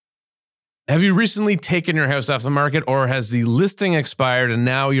Have you recently taken your house off the market, or has the listing expired and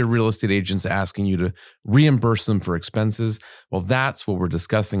now your real estate agent's asking you to reimburse them for expenses? Well, that's what we're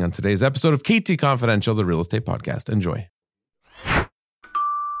discussing on today's episode of KT Confidential, the real estate podcast. Enjoy.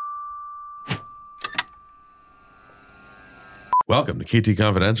 Welcome to KT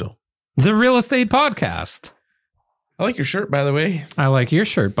Confidential, the real estate podcast. I like your shirt, by the way. I like your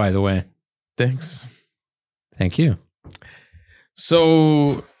shirt, by the way. Thanks. Thank you.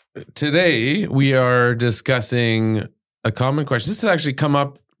 So today we are discussing a common question. This has actually come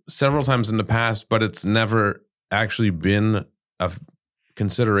up several times in the past, but it's never actually been a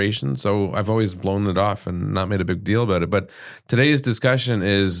consideration. So I've always blown it off and not made a big deal about it. But today's discussion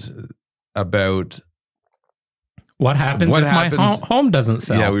is about what happens if my home doesn't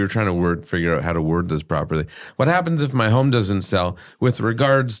sell. Yeah, we were trying to figure out how to word this properly. What happens if my home doesn't sell with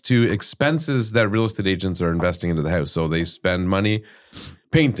regards to expenses that real estate agents are investing into the house? So they spend money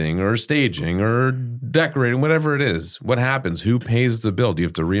painting or staging or decorating, whatever it is. What happens? Who pays the bill? Do you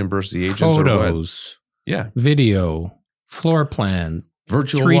have to reimburse the agent? Photos, yeah, video, floor plans,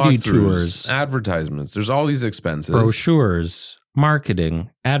 virtual 3D tours, advertisements. There's all these expenses. Brochures,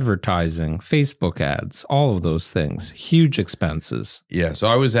 marketing, advertising, Facebook ads, all of those things. Huge expenses. Yeah. So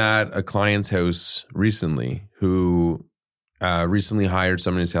I was at a client's house recently who recently hired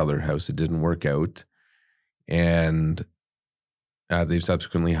somebody to sell their house. It didn't work out. And they've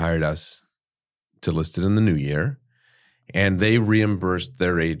subsequently hired us to list it in the new year. And they reimbursed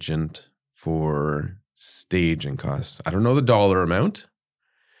their agent for staging costs. I don't know the dollar amount,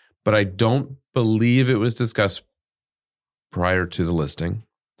 but I don't believe it was discussed prior to the listing.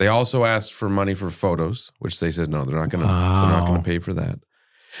 They also asked for money for photos, which they said no, they're not going to pay for that.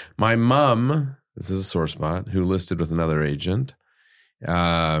 My mom, this is a sore spot, who listed with another agent.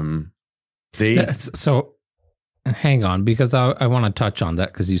 So hang on, because I want to touch on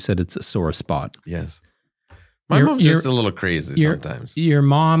that because you said it's a sore spot. Yes. My mom's just a little crazy sometimes. Your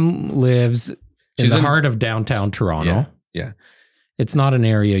mom lives in the heart of downtown Toronto. Yeah. It's not an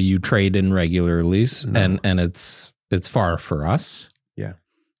area you trade in regularly, and it's far for us. Yeah.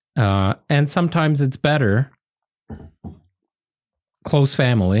 And sometimes it's better, close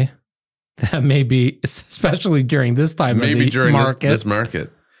family, that may be, especially during this time maybe of the during market. This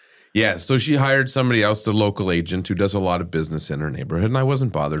market. Yeah. So she hired somebody else, the local agent who does a lot of business in her neighborhood. And I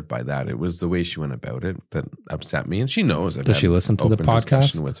wasn't bothered by that. It was the way she went about it that upset me. And she knows. Does she listen to the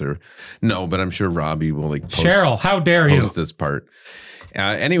podcast with her? No, but I'm sure Robbie will Cheryl, how dare you post this part.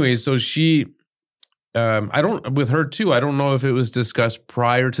 Anyway, so she, with her too, I don't know if it was discussed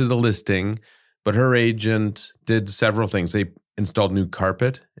prior to the listing, but her agent did several things. They installed new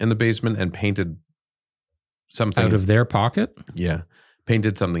carpet in the basement and painted something. Out of their pocket? Yeah.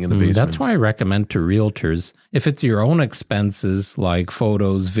 Painted something in the basement. That's why I recommend to realtors, if it's your own expenses like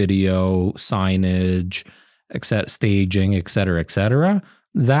photos, video, signage, staging, et cetera,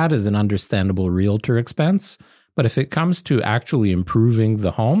 that is an understandable realtor expense. But if it comes to actually improving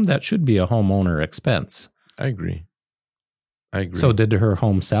the home, that should be a homeowner expense. I agree. So did her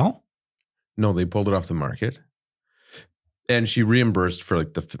home sell? No, they pulled it off the market. And she reimbursed for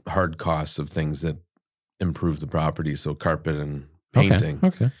like the hard costs of things that improve the property. So carpet and painting.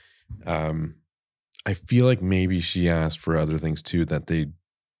 Okay. I feel like maybe she asked for other things too that they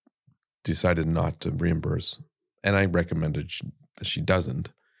decided not to reimburse. And I recommended that she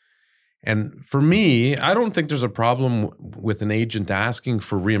doesn't. And for me, I don't think there's a problem with an agent asking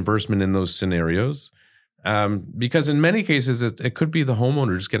for reimbursement in those scenarios. Because in many cases, it could be the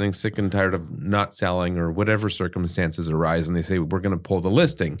homeowner just getting sick and tired of not selling or whatever circumstances arise. And they say, we're going to pull the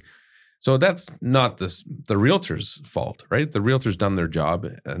listing. So that's not the realtor's fault, right? The realtor's done their job.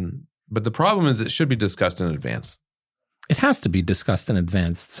 But the problem is it should be discussed in advance. It has to be discussed in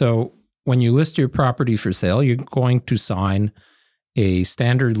advance. So when you list your property for sale, you're going to sign a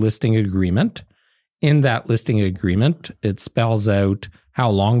standard listing agreement. In that listing agreement, it spells out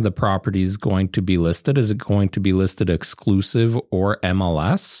how long the property is going to be listed. Is it going to be listed exclusive or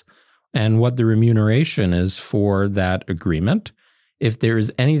MLS? And what the remuneration is for that agreement. If there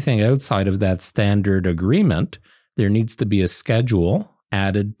is anything outside of that standard agreement, there needs to be a schedule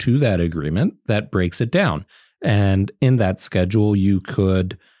added to that agreement that breaks it down. And in that schedule, you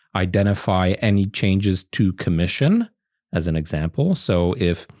could identify any changes to commission as an example. So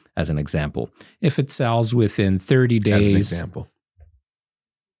if it sells within 30 days. As an example.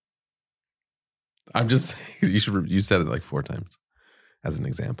 I'm just saying, you said it like 4 times. As an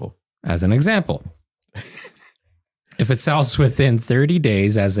example. If it sells within 30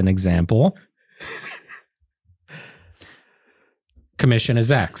 days, as an example, commission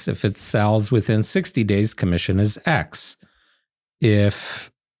is X. If it sells within 60 days, commission is X.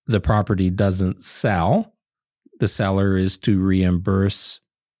 If the property doesn't sell, the seller is to reimburse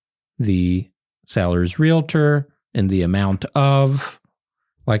the seller's realtor in the amount of,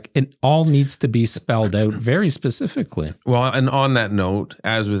 like, it all needs to be spelled out very specifically. Well, and on that note,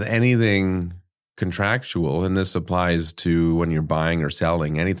 as with anything contractual, and this applies to when you're buying or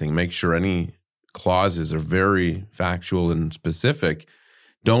selling anything, make sure any clauses are very factual and specific.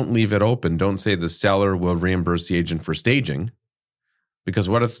 Don't leave it open. Don't say the seller will reimburse the agent for staging. Because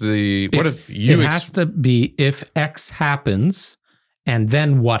what if it has to be if X happens, and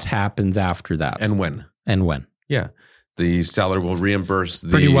then what happens after that? And when. Yeah. The seller will reimburse the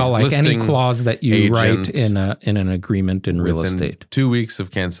pretty well like any listing clause that you write in an agreement in real within estate. 2 weeks of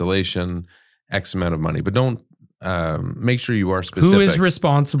cancellation, X amount of money. But don't make sure you are specific. Who is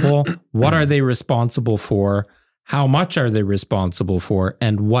responsible? What are they responsible for? How much are they responsible for?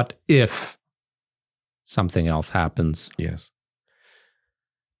 And what if something else happens? Yes.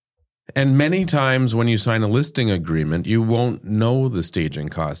 And many times when you sign a listing agreement, you won't know the staging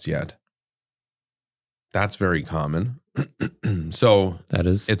costs yet. That's very common. So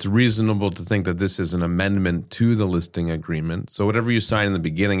it's reasonable to think that this is an amendment to the listing agreement. So whatever you sign in the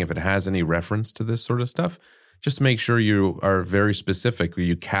beginning, if it has any reference to this sort of stuff, just make sure you are very specific, or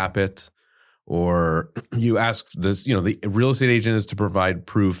you cap it, or you ask this, the real estate agent is to provide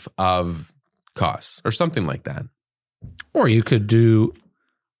proof of costs or something like that. Or you could do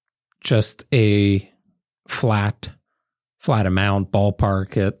just a flat amount,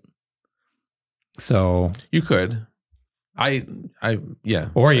 ballpark it. So you could, yeah.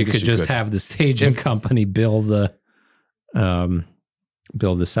 Or you could just have the staging company bill the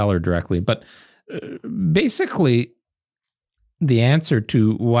seller directly. But basically, the answer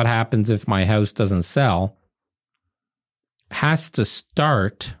to what happens if my house doesn't sell has to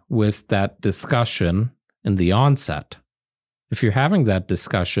start with that discussion in the onset. If you're having that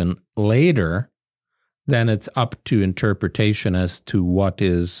discussion later, then it's up to interpretation as to what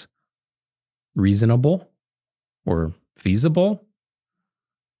is reasonable or feasible.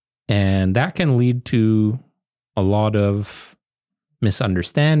 And that can lead to a lot of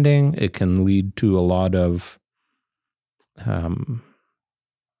misunderstanding. It can lead to a lot of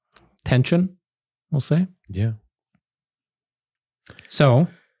tension, we'll say. Yeah. So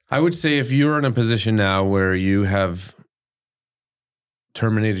I would say if you're in a position now where you have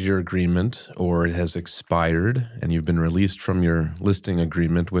terminated your agreement or it has expired and you've been released from your listing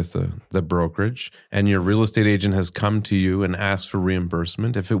agreement with the brokerage, and your real estate agent has come to you and asked for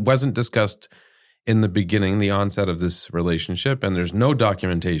reimbursement, if it wasn't discussed in the beginning, the onset of this relationship, and there's no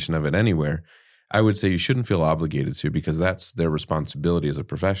documentation of it anywhere, I would say you shouldn't feel obligated to, because that's their responsibility as a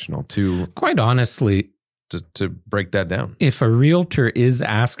professional to, quite honestly, to break that down. If a realtor is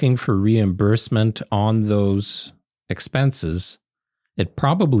asking for reimbursement on those expenses, it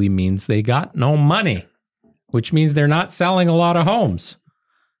probably means they got no money, which means they're not selling a lot of homes.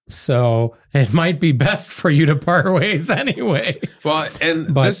 So it might be best for you to part ways anyway. Well,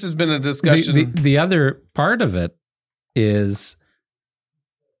 but this has been a discussion. The other part of it is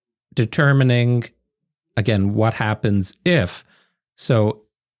determining, again, what happens if. So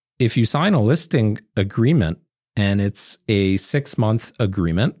if you sign a listing agreement and it's a 6-month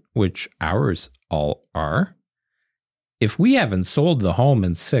agreement, which ours all are, if we haven't sold the home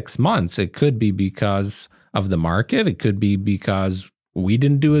in 6 months, it could be because of the market. It could be because we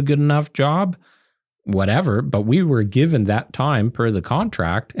didn't do a good enough job, whatever. But we were given that time per the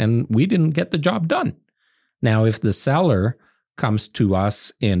contract and we didn't get the job done. Now, if the seller comes to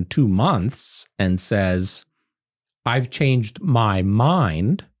us in 2 months and says, I've changed my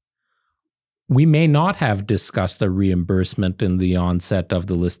mind, we may not have discussed a reimbursement in the onset of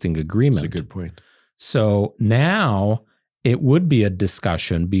the listing agreement. That's a good point. So now it would be a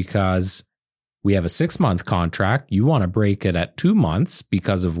discussion because we have a 6-month contract. You want to break it at 2 months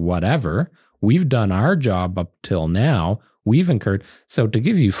because of whatever. We've done our job up till now. We've incurred. So to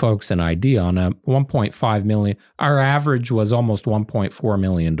give you folks an idea, on a $1.5 million, our average was almost $1.4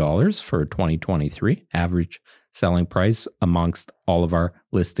 million for 2023, average selling price amongst all of our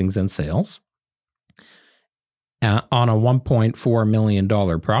listings and sales. On a $1.4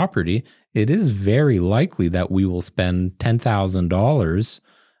 million property, it is very likely that we will spend $10,000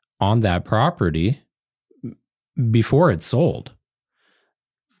 on that property before it's sold.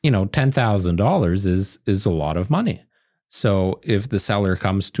 $10,000 is a lot of money. So if the seller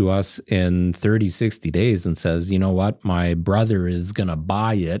comes to us in 30, 60 days and says, you know what, my brother is going to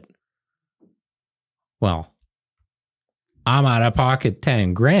buy it, well, I'm out of pocket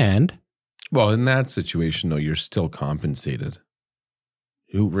 10 grand. Well, in that situation, though, you're still compensated.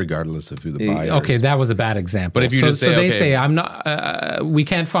 regardless of who the buyer is. Okay, that was a bad example. But if you just say, they say, I'm not, we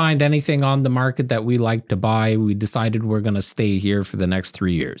can't find anything on the market that we like to buy. We decided we're going to stay here for the next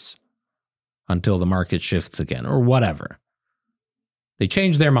 3 years until the market shifts again or whatever. They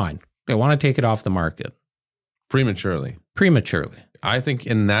change their mind. They want to take it off the market. Prematurely. I think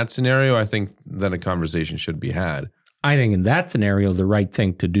in that scenario, I think that a conversation should be had. I think in that scenario, the right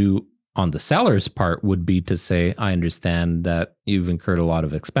thing to do on the seller's part would be to say, I understand that you've incurred a lot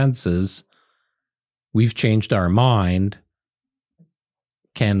of expenses. We've changed our mind.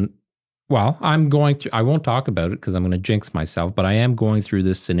 I'm going through, I won't talk about it because I'm going to jinx myself, but I am going through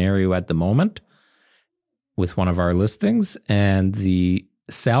this scenario at the moment with one of our listings, and the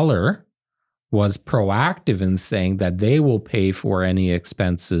seller was proactive in saying that they will pay for any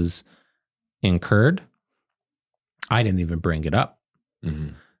expenses incurred. I didn't even bring it up.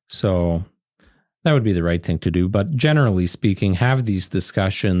 Mm-hmm. So that would be the right thing to do. But generally speaking, have these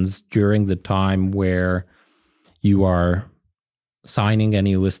discussions during the time where you are signing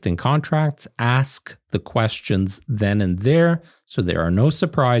any listing contracts. Ask the questions then and there so there are no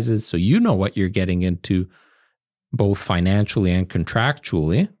surprises, so you know what you're getting into both financially and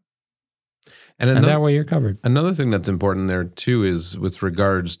contractually. And that way you're covered. Another thing that's important there too is with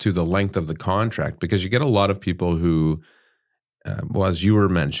regards to the length of the contract, because you get a lot of people who, as you were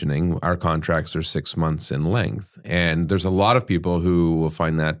mentioning, our contracts are 6 months in length. And there's a lot of people who will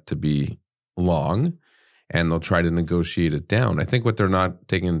find that to be long and they'll try to negotiate it down. I think what they're not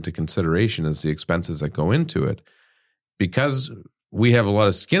taking into consideration is the expenses that go into it. Because we have a lot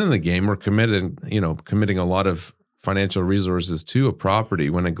of skin in the game, we're committing a lot of financial resources to a property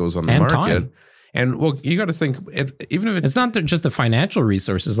when it goes on the market. Time. And well, you got to think, even if it's not just the financial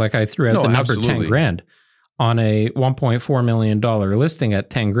resources, like I threw out the number $10,000 on a $1.4 million listing at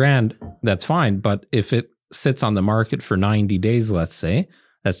 $10,000, that's fine. But if it sits on the market for 90 days, let's say,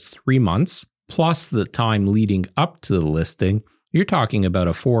 that's 3 months plus the time leading up to the listing, you're talking about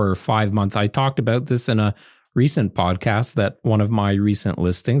a 4 or 5 month. I talked about this in a recent podcast that one of my recent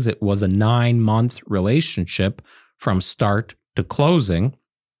listings, it was a 9-month relationship from start to closing.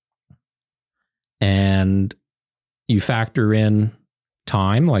 And you factor in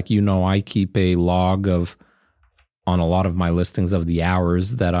time, like, I keep a log on a lot of my listings of the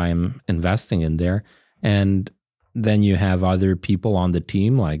hours that I'm investing in there. And then you have other people on the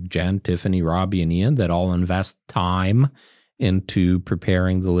team like Jen, Tiffany, Robbie, and Ian that all invest time into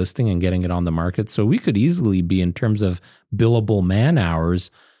preparing the listing and getting it on the market. So we could easily be, in terms of billable man hours,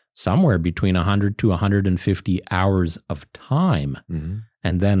 somewhere between 100 to 150 hours of time. Mm-hmm.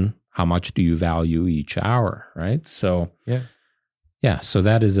 And then how much do you value each hour, right? So, so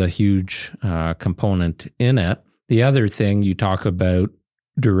that is a huge component in it. The other thing, you talk about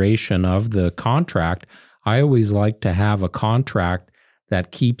duration of the contract. I always like to have a contract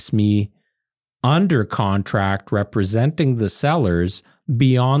that keeps me under contract representing the sellers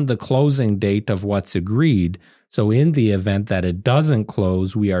beyond the closing date of what's agreed. So in the event that it doesn't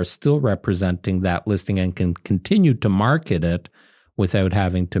close, we are still representing that listing and can continue to market it without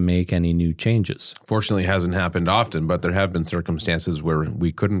having to make any new changes. Fortunately, it hasn't happened often, but there have been circumstances where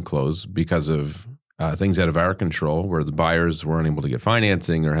we couldn't close because of things out of our control, where the buyers weren't able to get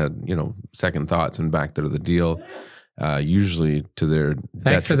financing or had, second thoughts and backed out of the deal, usually to their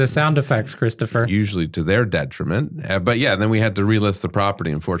Thanks for the sound effects, Christopher. Usually to their detriment. But then we had to relist the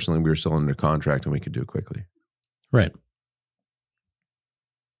property. Unfortunately, we were still under contract and we could do it quickly. Right.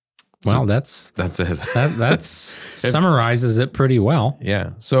 Well, that's it. That summarizes it pretty well.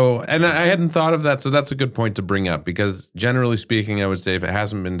 Yeah. So, and I hadn't thought of that. So that's a good point to bring up, because generally speaking, I would say if it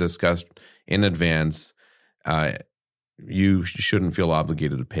hasn't been discussed in advance, you shouldn't feel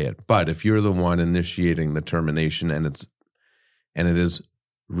obligated to pay it. But if you're the one initiating the termination and it is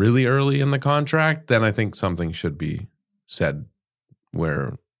really early in the contract, then I think something should be said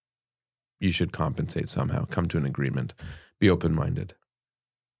where you should compensate somehow, come to an agreement, be open-minded.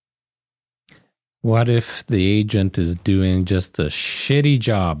 What if the agent is doing just a shitty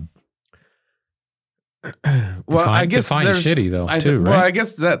job? Well, I guess define shitty though, too, right? Well, I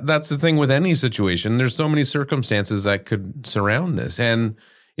guess that's the thing with any situation. There's so many circumstances that could surround this, and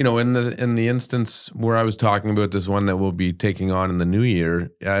in the instance where I was talking about this one that we'll be taking on in the new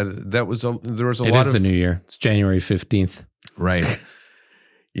year, there was a lot of. It is the new year. It's January 15th, right?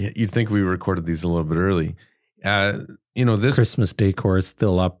 You'd think we recorded these a little bit early. This Christmas decor is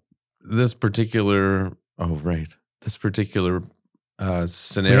still up. This particular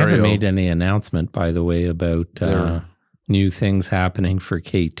scenario. We haven't made any announcement, by the way, about new things happening for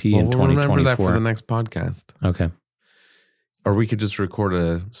KT in 2024. We'll remember that for the next podcast. Okay. Or we could just record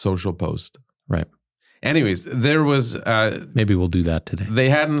a social post. Right. Anyways, there was maybe we'll do that today. They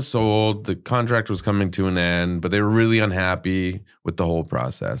hadn't sold. The contract was coming to an end, but they were really unhappy with the whole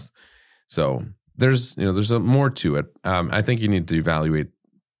process. So there's more to it. I think you need to evaluate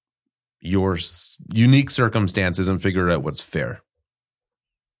your unique circumstances and figure out what's fair.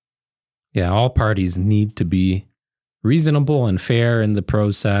 Yeah, all parties need to be reasonable and fair in the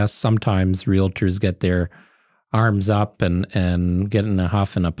process. Sometimes realtors get their arms up and get in a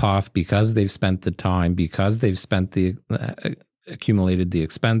huff and a puff because they've spent the time, because they've spent accumulated the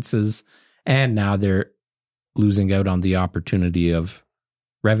expenses, and now they're losing out on the opportunity of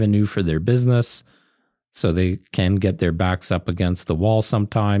revenue for their business. So they can get their backs up against the wall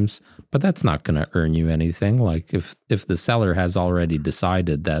sometimes, but that's not going to earn you anything. Like if the seller has already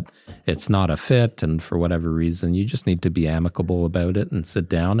decided that it's not a fit, and for whatever reason, you just need to be amicable about it and sit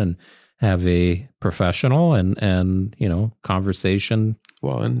down and have a professional and conversation.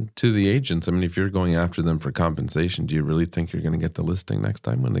 Well, and to the agents, I mean, if you're going after them for compensation, do you really think you're going to get the listing next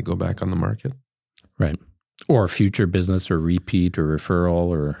time when they go back on the market? Right. Or future business or repeat or referral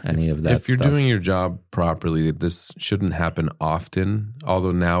or any of that If you're stuff. doing your job properly, this shouldn't happen often,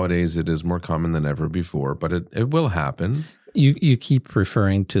 although nowadays it is more common than ever before, but it will happen. You keep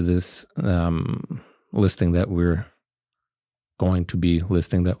referring to this listing that we're going to be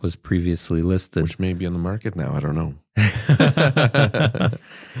listing that was previously listed. Which may be on the market now. I don't know.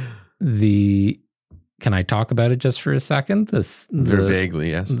 Can I talk about it just for a second? Very vaguely,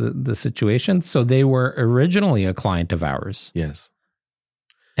 yes. The situation. So they were originally a client of ours. Yes.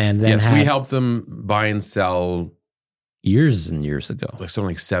 And then we helped them buy and sell years and years ago. Something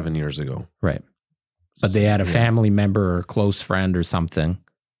like 7 years ago. Right. But they had a family member or a close friend or something.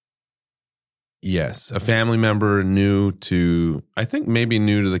 Yes. A family member newer to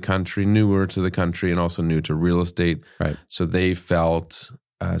the country and also new to real estate. Right. So they felt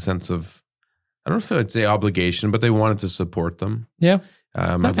a sense of, I don't know if I'd say obligation, but they wanted to support them. Yeah.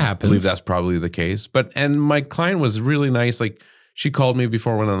 That happens. I believe that's probably the case. And my client was really nice. Like, she called me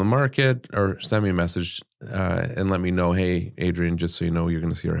before I went on the market or sent me a message and let me know, hey, Adrian, just so you know, you're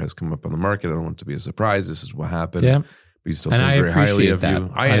going to see our house come up on the market. I don't want it to be a surprise. This is what happened. Yeah. We still think very highly of that.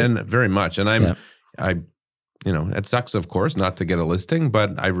 you. And very much. And it sucks, of course, not to get a listing,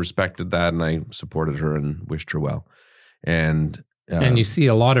 but I respected that and I supported her and wished her well. And you see,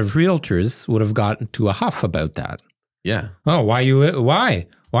 a lot of realtors would have gotten to a huff about that. Yeah. Oh, why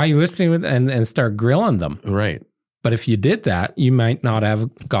are you listing with and start grilling them? Right. But if you did that, you might not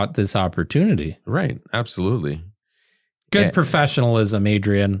have got this opportunity. Right. Absolutely. Good professionalism,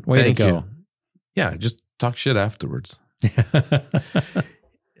 Adrian. Way to go. You. Yeah. Just talk shit afterwards.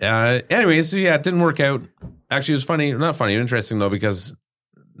 Anyway, so yeah, it didn't work out. Actually, it was not funny, interesting though, because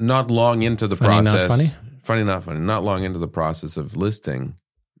not long into the process. Not long into the process of listing,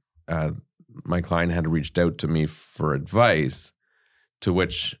 my client had reached out to me for advice, to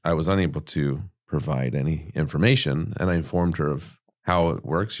which I was unable to provide any information. And I informed her of how it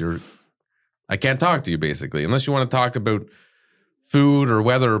works. I can't talk to you, basically. Unless you want to talk about food or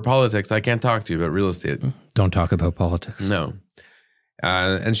weather or politics, I can't talk to you about real estate. Don't talk about politics. No.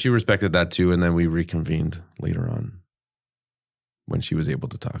 And she respected that too. And then we reconvened later on when she was able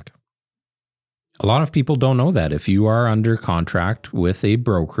to talk. A lot of people don't know that. If you are under contract with a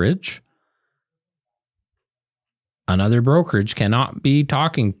brokerage, another brokerage cannot be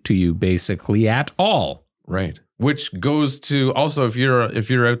talking to you basically at all. Right. Which goes to also if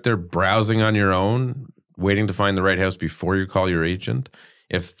you're out there browsing on your own, waiting to find the right house before you call your agent,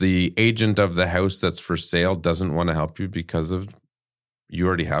 if the agent of the house that's for sale doesn't want to help you because of you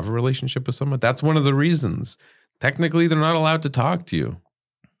already have a relationship with someone, that's one of the reasons. Technically, they're not allowed to talk to you.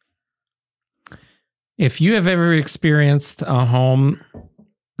 If you have ever experienced a home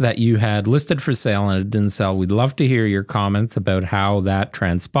that you had listed for sale and it didn't sell, we'd love to hear your comments about how that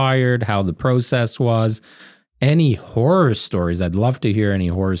transpired, how the process was. Any horror stories? I'd love to hear any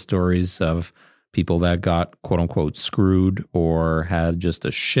horror stories of people that got quote unquote screwed or had just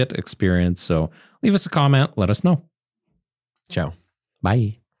a shit experience. So leave us a comment. Let us know. Ciao.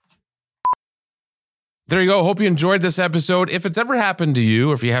 Bye. There you go. Hope you enjoyed this episode. If it's ever happened to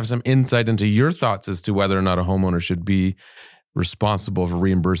you, or if you have some insight into your thoughts as to whether or not a homeowner should be responsible for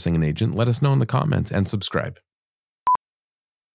reimbursing an agent, let us know in the comments and subscribe.